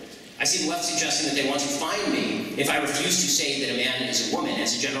 I see the left suggesting that they want to fine me if I refuse to say that a man is a woman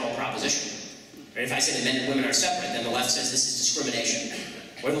as a general proposition. Right? If I say that men and women are separate, then the left says this is discrimination.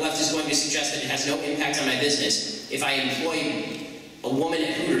 Or the left is going to suggest that it has no impact on my business if I employ a woman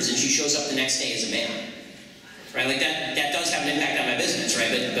at Hooters and she shows up the next day as a man. Right, like that does have an impact on my business, right?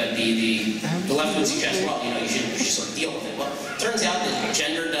 But the left would suggest, well, you should sort of deal with it. Well, it turns out that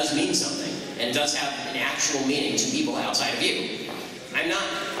gender does mean something, and it does have an actual meaning to people outside of you. I'm not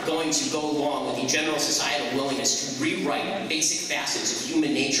going to go along with the general societal willingness to rewrite basic facets of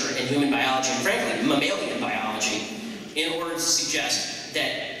human nature and human biology, and frankly, mammalian biology, in order to suggest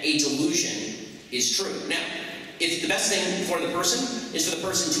that a delusion is true. Now, if the best thing for the person is for the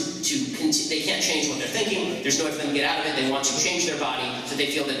person they can't change what they're thinking, there's no way for them to get out of it, they want to change their body so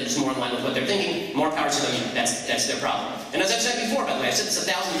they feel that it's more in line with what they're thinking, more power to them, that's their problem. And as I've said before, by the way, I've said this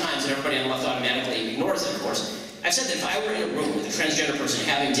 1,000 times and everybody on the left automatically ignores it, of course. I've said that if I were in a room with a transgender person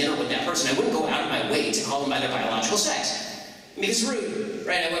having dinner with that person, I wouldn't go out of my way to call them by their biological sex. Because it's rude,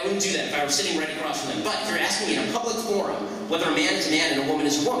 right? I wouldn't do that if I were sitting right across from them. But if you're asking me in a public forum whether a man is a man and a woman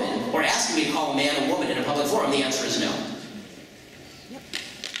is a woman, or asking me to call a man a woman in a public forum, the answer is no.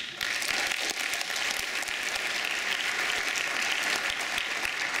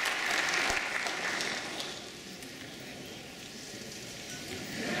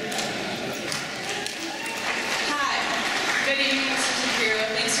 Hi, good evening, Mr. Shapiro.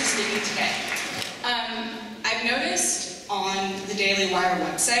 Thanks for speaking today. I've noticed on the Daily Wire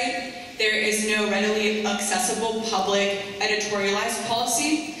website, there is no readily accessible public editorialized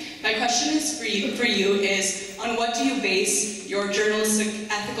policy. My question is for you is, on what do you base your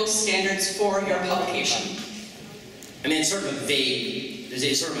journalistic ethical standards for your publication? I mean, it's sort of a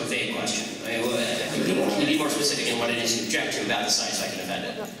vague question. I mean, can you be more specific in what it is you object to about the site so I can defend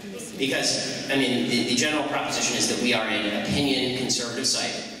it? Because, I mean, the general proposition is that we are an opinion conservative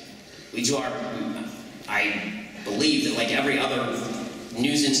site. We do our, I believe that like every other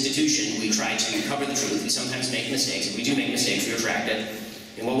news institution, we try to cover the truth. We sometimes make mistakes. If we do make mistakes, we retract it.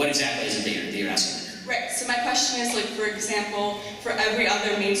 And well, what exactly is it that you're asking? Right, so my question is, like, for example, for every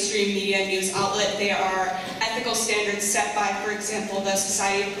other mainstream media news outlet, there are ethical standards set by, for example, the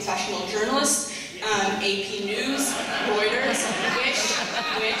Society of Professional Journalists, AP News, Reuters,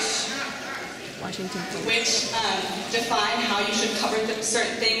 which define how you should cover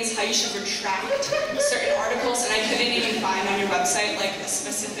certain things, how you should retract certain articles, and I couldn't even find on your website like a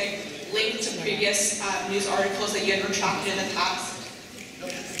specific link to previous news articles that you had retracted in the past.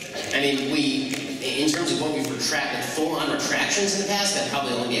 I mean, in terms of what we've retracted, full-on retractions in the past, that'd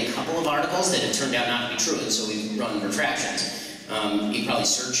probably only be a couple of articles that have turned out not to be true, and so we've run retractions. You probably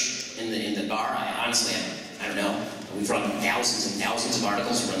search in the bar. Honestly, I don't know. We've run thousands and thousands of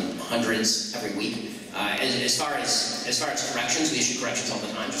articles. We run hundreds every week. As far as corrections, we issue corrections all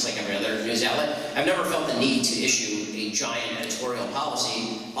the time, just like every other news outlet. I've never felt the need to issue a giant editorial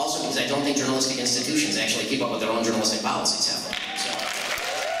policy, also because I don't think journalistic institutions actually keep up with their own journalistic policies half the time.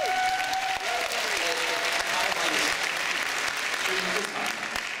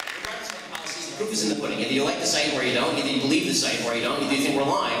 Proof is in the pudding. Either you like the site or you don't, either you believe the site or you don't, either you think we're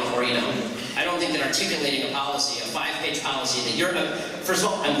lying or you don't. I don't think that articulating a policy, a 5-page policy, that you're, first of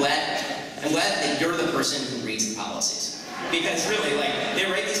all, I'm glad that you're the person who reads the policies. Because really, like, they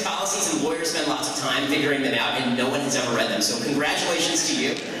write these policies and lawyers spend lots of time figuring them out and no one has ever read them. So congratulations to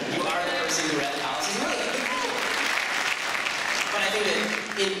you. You are the person who read the policies. Really. But I think that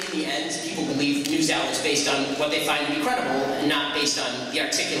in the end, people believe news outlets based on what they find to be credible and not based on the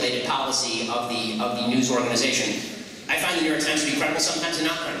articulated policy of the news organization. I find the New York Times to be credible sometimes and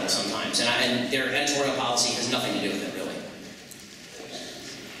not credible sometimes, and their editorial policy has nothing to do with it, really.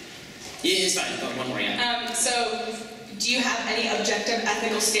 Yeah, it's fine. One more, yeah. So, do you have any objective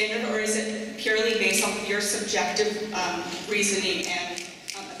ethical standard, or is it purely based on your subjective reasoning and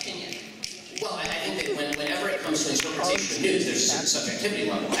opinion? Well, I think that whenever it comes to interpretation of news, there's a subjectivity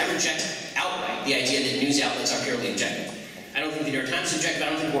level. I reject outright the idea that news outlets are purely objective. I don't think the New York Times is objective. I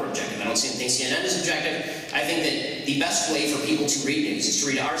don't think we're objective. I don't think CNN is objective. I think that the best way for people to read news is to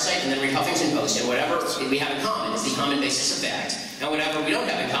read our site and then read Huffington Post, and whatever we have in common is the common basis of fact, and whatever we don't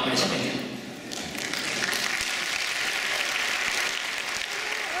have in common is opinion.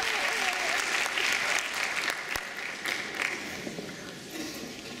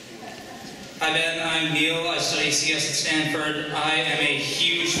 Hi Ben, I'm Neil. I study CS at Stanford. I am a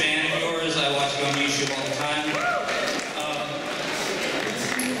huge fan of yours. I watch you on YouTube all the time.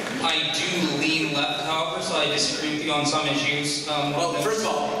 I do lean left, however, so I disagree with you on some issues. Well, first of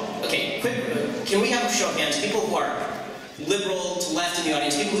all, okay, quick, can we have a show of hands? People who are liberal to left in the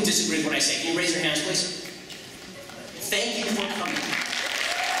audience, people who disagree with what I say, can you raise your hands, please? Thank you for coming.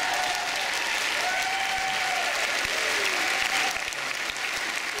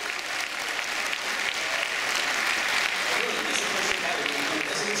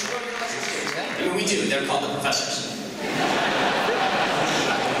 I mean, we do. They're called the professors.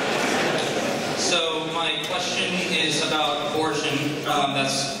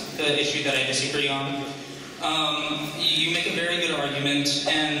 That's the issue that I disagree on. You make a very good argument,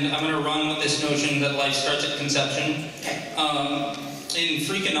 and I'm going to run with this notion that life starts at conception. In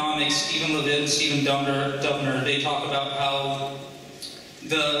Freakonomics, Stephen Levitt and Stephen Dubner, they talk about how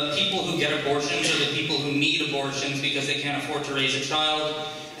the people who get abortions are the people who need abortions because they can't afford to raise a child,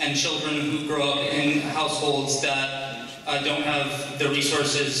 and children who grow up in households that don't have the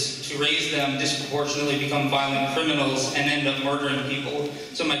resources to raise them disproportionately become violent criminals and end up murdering people.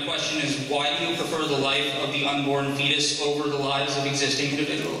 So my question is, why do you prefer the life of the unborn fetus over the lives of existing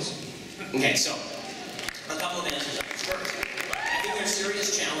individuals? Okay, so a couple of answers on this. First, I think there's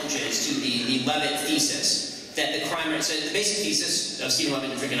serious challenges to the Levitt thesis that the crime rate, so the basic thesis of Stephen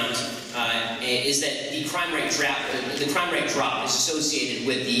Levitt and Freakonomics is that the crime rate drop is associated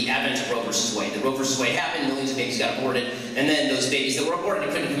with the advent of Roe versus Wade. The Roe versus Wade happened, millions of babies got aborted, and then those babies that were aborted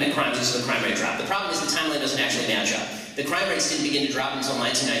couldn't commit crimes, so the crime rate dropped. The problem is the timeline doesn't actually match up. The crime rates didn't begin to drop until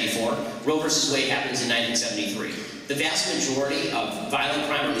 1994. Roe versus Wade happens in 1973. The vast majority of violent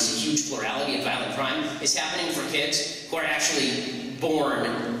crime, or at least a huge plurality of violent crime, is happening for kids who are actually born,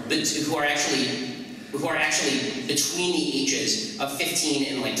 who are actually between the ages of 15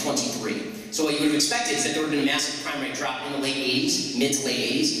 and like 23. So what you would have expected is that there would have been a massive crime rate drop in the late 80s, mid to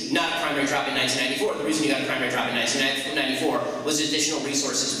late 80s, not a crime rate drop in 1994. The reason you got a crime rate drop in 1994 was additional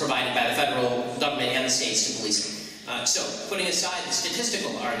resources provided by the federal government and the states to policing. So putting aside the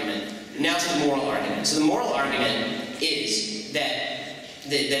statistical argument, now to the moral argument. So the moral argument is that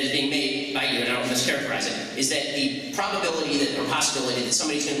is being made by you, and I don't want to mischaracterize it, is that the probability or possibility that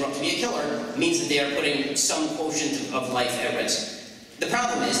somebody's going to grow up to be a killer means that they are putting some quotient of life at risk. The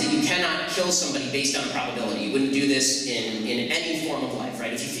problem is that you cannot kill somebody based on a probability. You wouldn't do this in any form of life,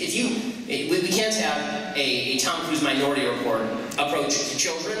 right? We can't have a Tom Cruise Minority Report approach to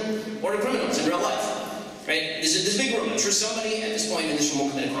children or to criminals in real life, right? There's a big room. I'm sure somebody at this point in this room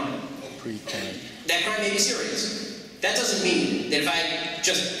will commit a crime. That crime may be serious. That doesn't mean that if I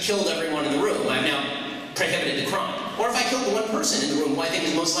just killed everyone in the room, I've now prohibited the crime. Or if I killed the one person in the room who I think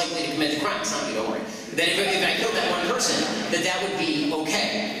is most likely to commit the crime, it's not me, don't worry. That if I killed that one person, that would be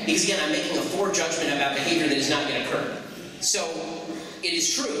okay. Because again, I'm making a forejudgment about behavior that is not going to occur. So it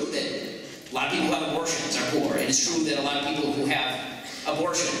is true that a lot of people who have abortions are poor. It is true that a lot of people who have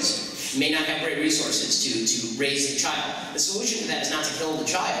abortions may not have great resources to raise the child. The solution to that is not to kill the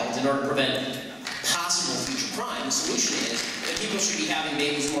child in order to prevent possible future crime. The solution is that people should be having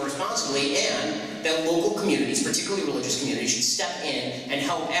babies more responsibly, and that local communities, particularly religious communities, should step in and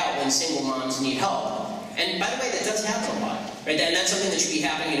help out when single moms need help. And by the way, that does happen a lot, right? And that's something that should be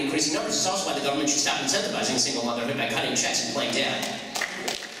happening in increasing numbers. It's also why the government should stop incentivizing single motherhood by cutting checks and playing dad.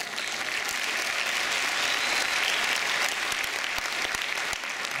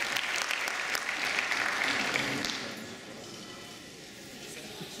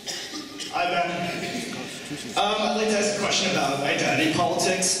 Hi, Ben. I'd like to ask a question about identity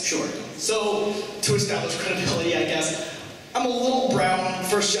politics. Sure. So, to establish credibility, I guess, I'm a little brown,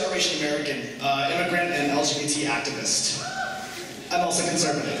 first-generation American, immigrant and LGBT activist. I'm also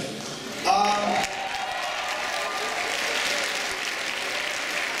conservative.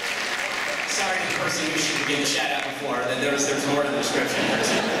 Sorry to the person who should give a shout-out before, that there's more to the description.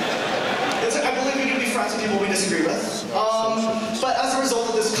 I believe we can be friends with people we disagree with. But as a result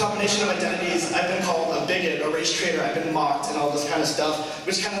of this combination of identities, I've been called a bigot, a race traitor, I've been mocked, and all this kind of stuff,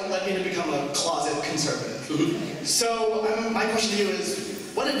 which kind of led me to become a closet conservative. So my question to you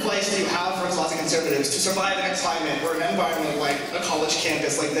is, what advice do you have for closet conservatives to survive in a climate or an environment like a college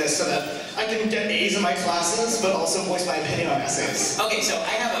campus like this, so that I can get A's in my classes, but also voice my opinion on essays? Okay, so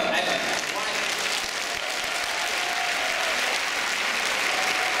I have a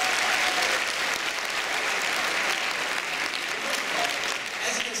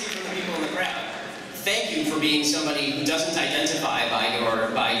thank you for being somebody who doesn't identify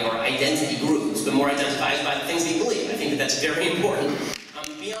by your identity groups, but more identifies by the things that you believe. I think that that's very important.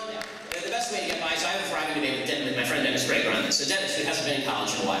 Beyond that, the best way to get by, so I have a thriving debate with my friend Dennis Prager on this. So Dennis, who hasn't been in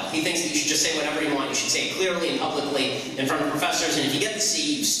college in a while, he thinks that you should just say whatever you want. You should say it clearly and publicly in front of professors, and if you get the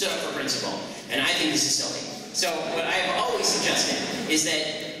C, you stood up for principle. And I think this is silly. So what I have always suggested is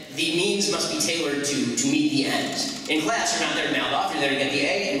that the means must be tailored to meet the ends. In class, you're not there to mouth off, you're there to get the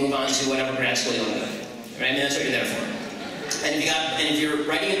A and move on to whatever grad school you want to go to. Right? I mean, that's what you're there for. And if you're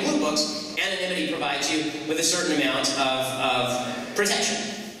writing in blue books, anonymity provides you with a certain amount of protection.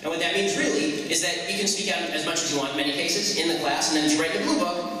 And what that means really is that you can speak out as much as you want in many cases in the class, and then as you write the blue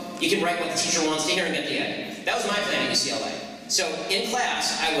book, you can write what the teacher wants to hear and get the A. That was my plan at UCLA. So in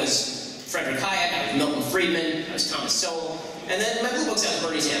class, I was Frederick Hayek, I was Milton Friedman, I was Thomas Sowell, and then in my blue books I was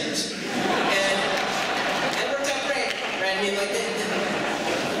Bernie Sanders. And it worked out great, right? I mean, like,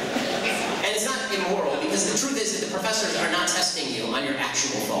 the world, because the truth is that the professors are not testing you on your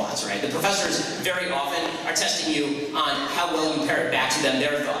actual thoughts, right? The professors very often are testing you on how well you parrot back to them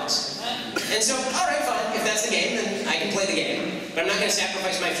their thoughts. And so, all right, fine, if that's the game, then I can play the game. But I'm not going to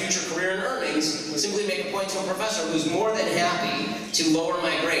sacrifice my future career and earnings simply make a point to a professor who's more than happy to lower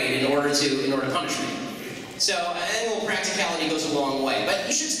my grade in order to punish me. So, a little practicality goes a long way. But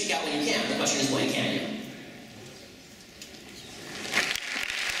you should speak out when you can. The question is, when can you?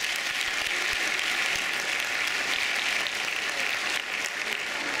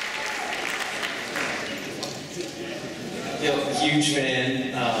 Yo, huge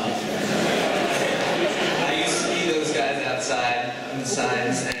fan. I used to be those guys outside on the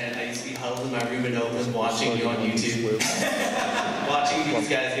signs, and I used to be huddled in my room in Oakland watching you on YouTube. Watching these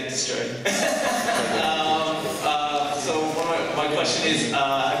guys get destroyed. So my question is,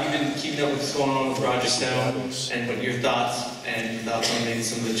 have you been keeping up with what's going on with Roger Stone, and what your thoughts on maybe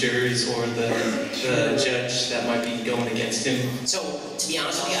some of the jurors or the judge that might be going against him? So, to be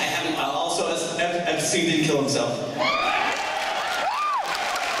honest with you, I haven't... Also, Epstein didn't kill himself.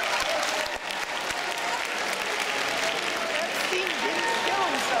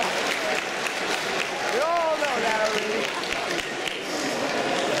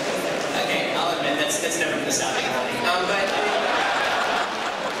 That's never going to stop anybody.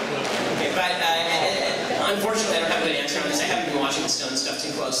 Unfortunately, I don't have a good answer on this. I haven't been watching the Stone stuff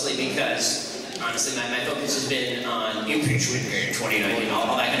too closely because, honestly, my focus has been on impeachment in 2019,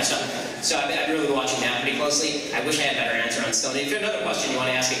 all that kind of stuff. So I've been really watching that pretty closely. I wish I had a better answer on Stone. If you have another question you want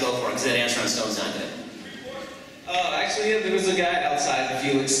to ask it, go for it, because that answer on Stone's not good. Actually, yeah, there was a guy outside,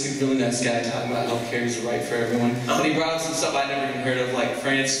 Felix, a really nice guy, talking about healthcare is a right for everyone. And he brought up some stuff I'd never even heard of, like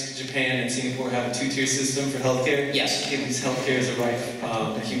France, Japan, and Singapore have a two-tier system for healthcare. Yes. Because healthcare is a right,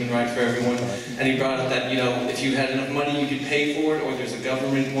 a human right for everyone. And he brought up that, you know, if you had enough money, you could pay for it, or there's a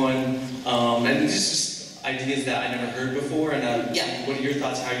government one. And just ideas that I never heard before. And yeah. What are your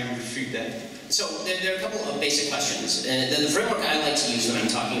thoughts on how you would treat that? So there are a couple of basic questions. The framework I like to use when I'm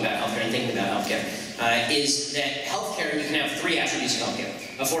talking about healthcare and thinking about healthcare is that healthcare, you can have three attributes of healthcare: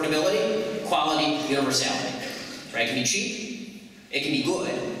 affordability, quality, universality. Right? It can be cheap, it can be good,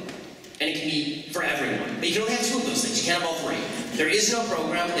 and it can be for everyone. But you can only have two of those things. You can't have all three. There is no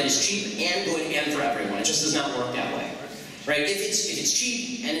program that is cheap and good and for everyone. It just does not work that way. Right? If it's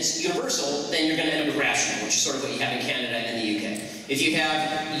cheap and it's universal, then you're going to end up with rational, which is sort of what you have in Canada and the UK. If you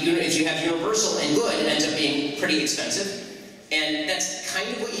have universal and good, it ends up being pretty expensive. And that's kind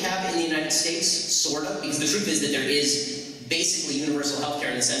of what you have in the United States, sort of, because the truth is that there is basically universal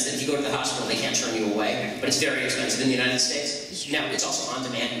healthcare in the sense that if you go to the hospital, they can't turn you away, but it's very expensive in the United States. Now, it's also on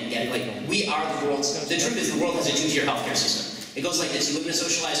demand, you can get it. Like, we are the world's, the truth is the world has a two-tier healthcare system. It goes like this: you live in a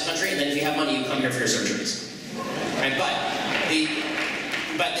socialized country, and then if you have money, you come here for your surgeries. Right?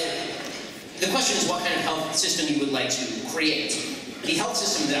 But the question is what kind of health system you would like to create. The health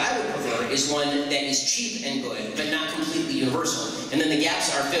system that I would prefer is one that is cheap and good, but not completely universal. And then the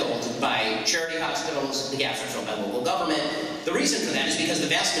gaps are filled by charity hospitals, the gaps are filled by local government. The reason for that is because the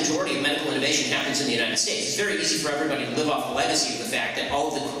vast majority of medical innovation happens in the United States. It's very easy for everybody to live off the legacy of the fact that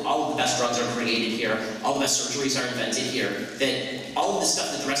all of the best drugs are created here, all the best surgeries are invented here, that all of the stuff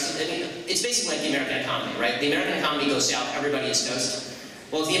that the rest of it, I mean, it's basically like the American economy, right? The American economy goes south, everybody is toast.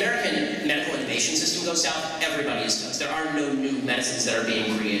 Well, if the American medical innovation system goes south, everybody is toast. There are no new medicines that are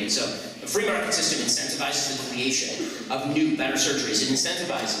being created. So the free market system incentivizes the creation of new, better surgeries. It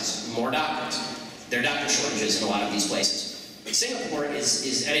incentivizes more doctors. There are doctor shortages in a lot of these places. Singapore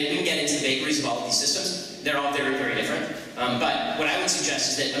is, I mean, we can get into the vagaries of all of these systems. They're all very, very different. But what I would suggest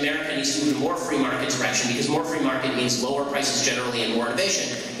is that America needs to move in a more free market direction, because more free market means lower prices generally and more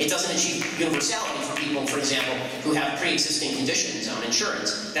innovation. It doesn't achieve universality for people, for example, who have pre-existing conditions on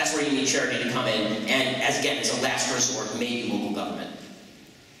insurance. That's where you need charity to come in, and as again, as a last resort, maybe local government.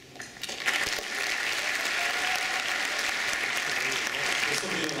 This will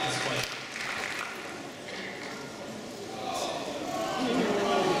be the last question.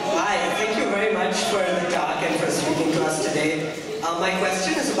 Hi, thank you very much for the talk and for speaking to us today. My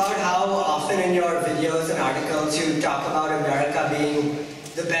question is about how often in your videos and articles you talk about America being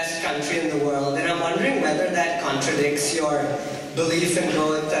the best country in the world, and I'm wondering whether that contradicts your belief in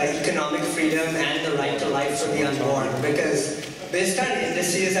both economic freedom and the right to life for the unborn. Because based on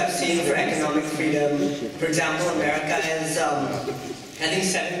indices I've seen for economic freedom, for example, America is I think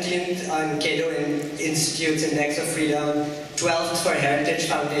 17th on Cato Institute's Index of Freedom, 12th for Heritage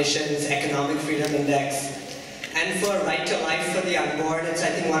Foundation's Economic Freedom Index. And for right to life for the unborn, it's I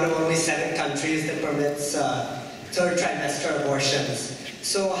think one of only 7 countries that permits third trimester abortions.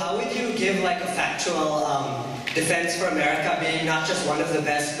 So how would you give like a factual defense for America being not just one of the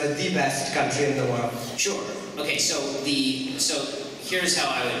best, but the best country in the world? Sure. Okay, so here's how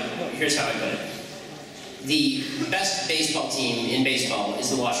I put it. The best baseball team in baseball is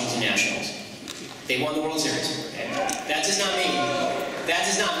the Washington Nationals. They won the World Series. Okay? That does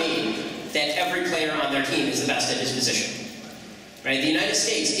not mean that every player on their team is the best at his position. Right? The United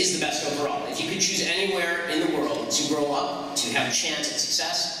States is the best overall. If you could choose anywhere in the world to grow up, to have a chance at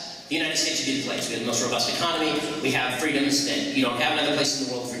success, the United States would be the place. We have the most robust economy. We have freedoms that you don't have in other places in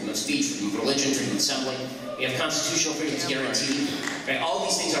the world: freedom of speech, freedom of religion, freedom of assembly. We have constitutional freedoms guaranteed. Right? All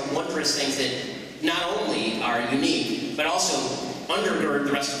these things are wondrous things that not only are unique, but also undergird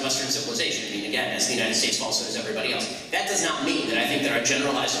the rest of Western civilization. I mean, again, as the United States also as everybody else. That does not mean that I think that our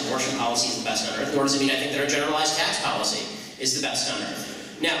generalized abortion policy is the best on earth, nor does it mean I think that our generalized tax policy is the best on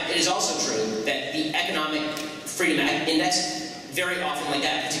earth. Now, it is also true that the Economic Freedom Index, very often like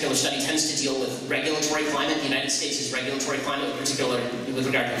that particular study, tends to deal with regulatory climate. The United States' regulatory climate, with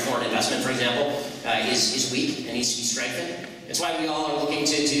regard to foreign investment, for example, is weak and needs to be strengthened. That's why we all are looking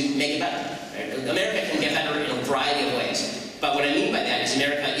to make it better. Right? America can get better in a variety of ways. But what I mean by that is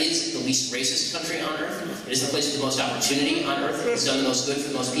America is the least racist country on earth. It is the place with the most opportunity on earth. It has done the most good for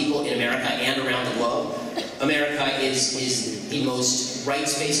the most people in America and around the globe. America is the most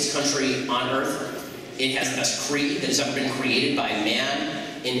rights-based country on earth. It has the best creed that has ever been created by man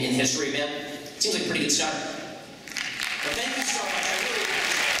in history, man. It seems like a pretty good start. Well, thank you so much.